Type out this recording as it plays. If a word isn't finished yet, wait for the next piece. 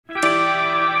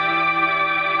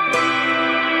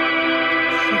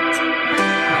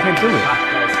do it. Well,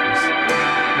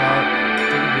 take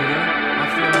a breather.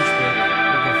 After your lunch break,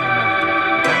 we'll go for another drink,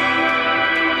 okay?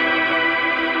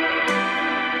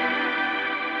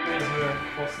 Is your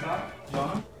full stop,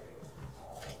 John?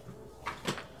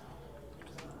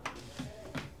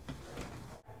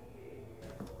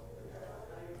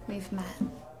 We've met.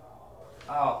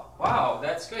 Oh, wow,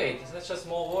 that's great. It's such a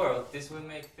small world. This will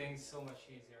make things so much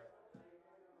easier.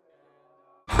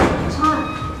 John!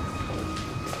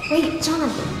 Wait, John!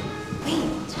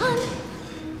 Wait, John!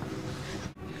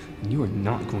 You are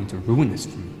not going to ruin this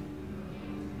for me.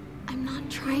 I'm not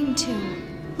trying to.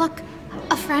 Look,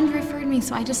 a friend referred me,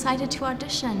 so I decided to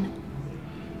audition.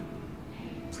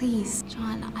 Please,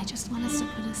 John, I just want us to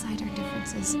put aside our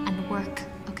differences and work,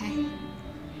 okay?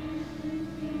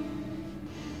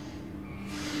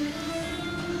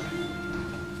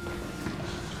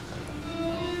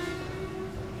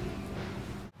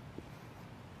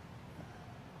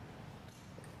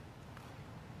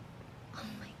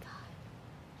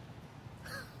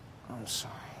 I'm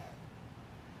sorry.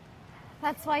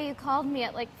 That's why you called me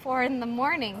at like 4 in the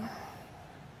morning.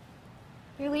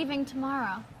 You're leaving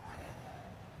tomorrow.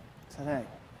 Today,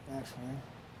 actually.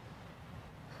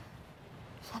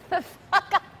 Shut the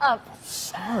fuck up.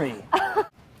 Sorry.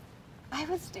 I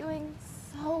was doing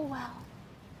so well.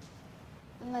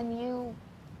 And then you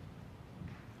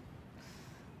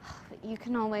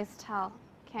can always tell,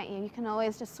 can't you? You can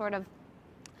always just sort of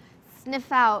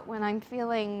sniff out when I'm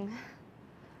feeling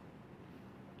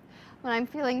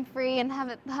free and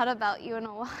haven't thought about you in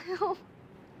a while.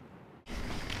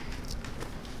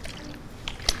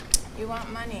 You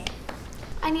want money?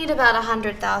 I need about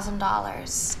 $100,000.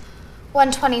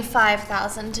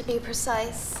 $125,000 to be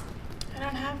precise. I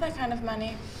don't have that kind of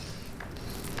money.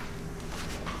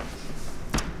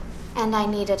 And I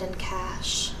need it in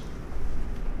cash.